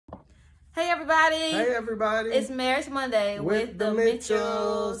Hey everybody! Hey everybody! It's Marriage Monday with the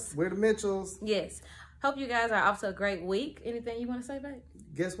Mitchells. We're the Mitchells. Yes. Hope you guys are off to a great week. Anything you want to say, babe?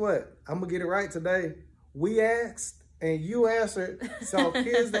 Guess what? I'm going to get it right today. We asked and you answered. So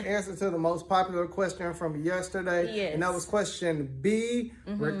here's the answer to the most popular question from yesterday. Yes. And that was question B,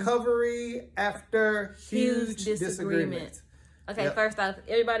 recovery after huge disagreements. Okay, First off,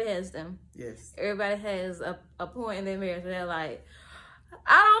 everybody has them. Yes. Everybody has a point in their marriage where they're like,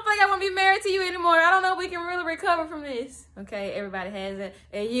 I don't think I want to be married to you anymore. I don't know if we can really recover from this. Okay, everybody has it.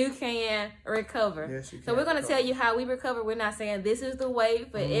 And you can recover. Yes, you can. So we're going to tell you how we recover. We're not saying this is the way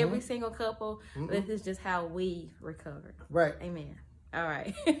for every single couple. This is just how we recover. Right. Amen. All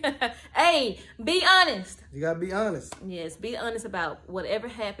right. Hey, be honest. You got to be honest. Yes, be honest about whatever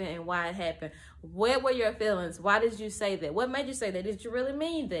happened and why it happened. What were your feelings? Why did you say that? What made you say that? Did you really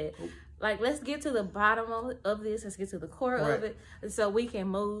mean that? Like, let's get to the bottom of this. Let's get to the core of it so we can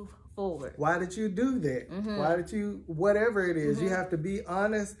move forward. Why did you do that? Why did you, whatever it is, you have to be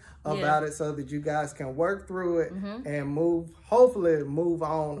honest about it so that you guys can work through it and hopefully move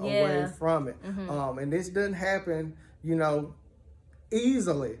on away from it. And this doesn't happen,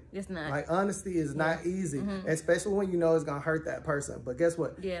 easily. It's not. Like, honesty is not easy, especially when you know it's going to hurt that person. But guess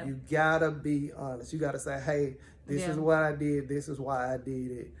what? You got to be honest. You got to say, hey, this is what I did. This is why I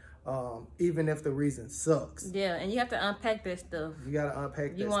did it. Even if the reason sucks. Yeah, and you have to unpack that stuff. You got to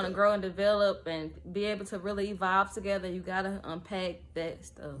unpack that You want to grow and develop and be able to really evolve together. You got to unpack that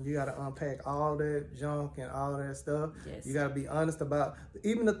stuff. You got to unpack all that junk and all that stuff. Yes. You got to be honest about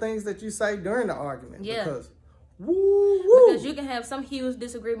even the things that you say during the argument. Yeah. Because Because you can have some huge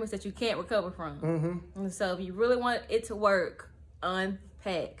disagreements that you can't recover from. And so if you really want it to work,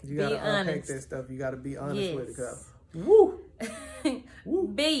 unpack. You got to unpack honest. that stuff. You got to be honest with it. Cause,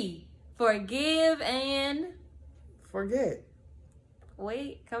 B, forgive and forget.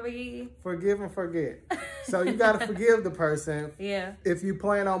 Wait, come again. Forgive and forget. So you got to forgive the person. Yeah. If you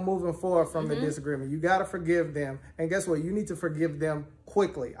plan on moving forward from the disagreement, you got to forgive them. And guess what? You need to forgive them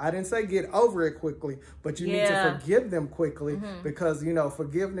quickly. I didn't say get over it quickly, but you need to forgive them quickly because,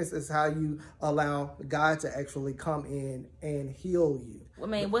 forgiveness is how you allow God to actually come in and heal you. I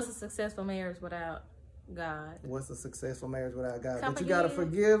mean, what's a successful marriage without God? What's a successful marriage without God? Come But you got to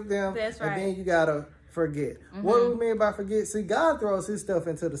forgive them. That's right. And then you got to forget. What do we mean by forget? See, God throws his stuff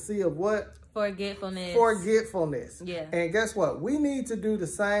into the sea of what? Forgetfulness. Forgetfulness. Yeah. And guess what? We need to do the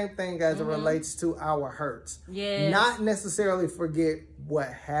same thing as it relates to our hurts. Yes. Not necessarily forget what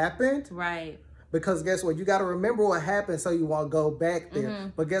happened. Right. Because guess what? You got to remember what happened so you won't go back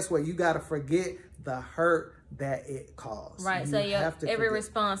there. But guess what? You got to forget the hurt that it caused. Right. You so every forget.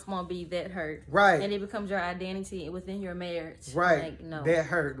 response won't be that hurt. Right. And it becomes your identity within your marriage. Right. Like, no. That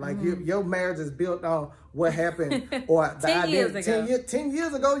hurt. Like your marriage is built on what happened or the 10 years idea. ago. 10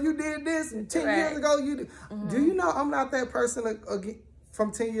 years ago you did this and 10 years ago you did. Do you know I'm not that person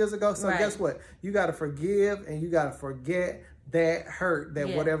from 10 years ago? So guess what? You got to forgive and you got to forget that hurt, that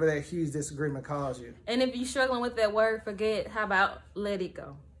whatever that huge disagreement caused you. And if you're struggling with that word, forget, how about let it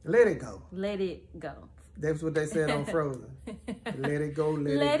go? Let it go. Let it go. That's what they said on Frozen. Let it go,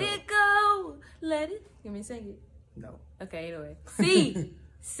 let it go. Let it go. Let it. Let me sing it. No. Okay, anyway.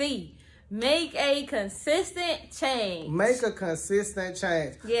 C. Make a consistent change. Make a consistent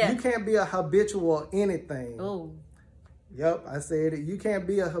change. Yeah. You can't be a habitual anything. Oh. Yep, I said it. You can't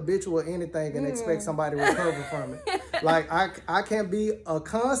be a habitual anything and expect somebody to recover from it. Like, I can't be a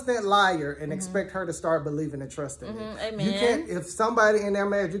constant liar and expect her to start believing and trusting me. Amen. You can't, if somebody in their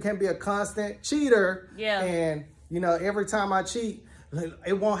marriage, you can't be a constant cheater. Yeah. And, every time I cheat,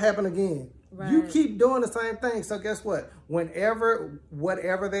 it won't happen again. Right. You keep doing the same thing. So guess what? Whatever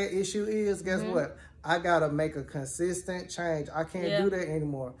that issue is, guess what? I got to make a consistent change. I can't do that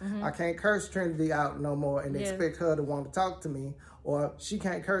anymore. I can't curse Trinity out no more and expect her to want to talk to me, or she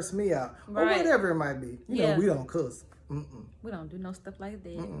can't curse me out, or whatever it might be. You know, we don't cuss. We don't do no stuff like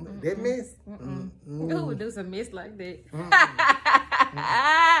that. That mess? Who would do some mess like that?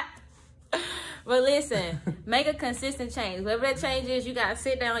 But listen, make a consistent change. Whatever that change is, you got to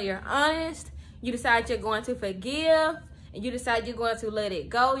sit down, you're honest, you decide you're going to forgive, and you decide you're going to let it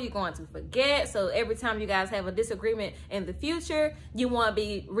go, you're going to forget. So every time you guys have a disagreement in the future, you want to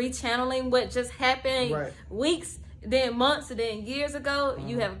be rechanneling what just happened weeks, then months, then years ago.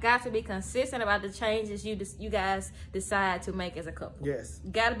 You have got to be consistent about the changes you guys decide to make as a couple. Yes.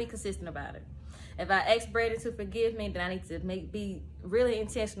 You got to be consistent about it. If I ask Brady to forgive me, then I need to be really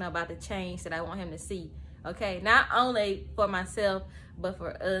intentional about the change that I want him to see. Okay? Not only for myself, but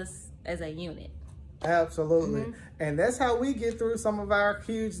for us as a unit. Absolutely. And that's how we get through some of our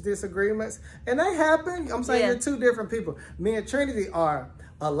huge disagreements. And they happen. I'm saying you're two different people. Me and Trinity are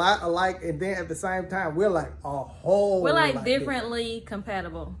a lot alike, and then at the same time, we're like a whole We're like lot differently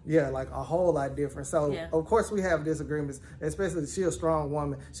compatible. Yeah, like a whole lot different. So, of course, we have disagreements, especially she's a strong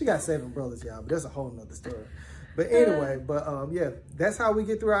woman. She got 7 brothers, y'all, but that's a whole nother story. But anyway, yeah, that's how we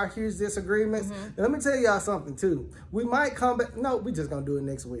get through our huge disagreements. And let me tell y'all something, too. We might come back. No, we just going to do it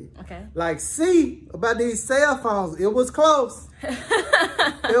next week. Okay. Like, see, about these cell phones, it was close.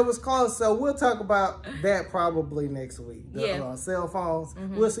 It was close. So we'll talk about that probably next week. The cell phones.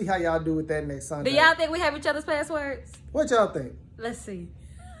 We'll see how y'all do with that next Sunday. Do y'all think we have each other's passwords? What y'all think? Let's see.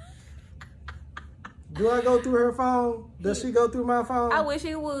 Do I go through her phone? Does she go through my phone? I wish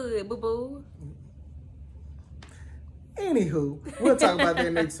he would, boo-boo. Anywho, we'll talk about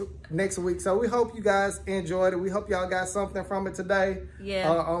that next week. So we hope you guys enjoyed it. We hope y'all got something from it today. Yeah.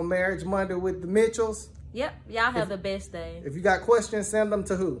 On Marriage Monday with the Mitchells. Yep. Y'all have the best day. If you got questions, send them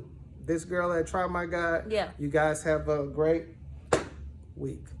to who? This girl at Try My God. Yeah. You guys have a great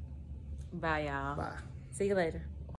week. Bye, y'all. Bye. See you later.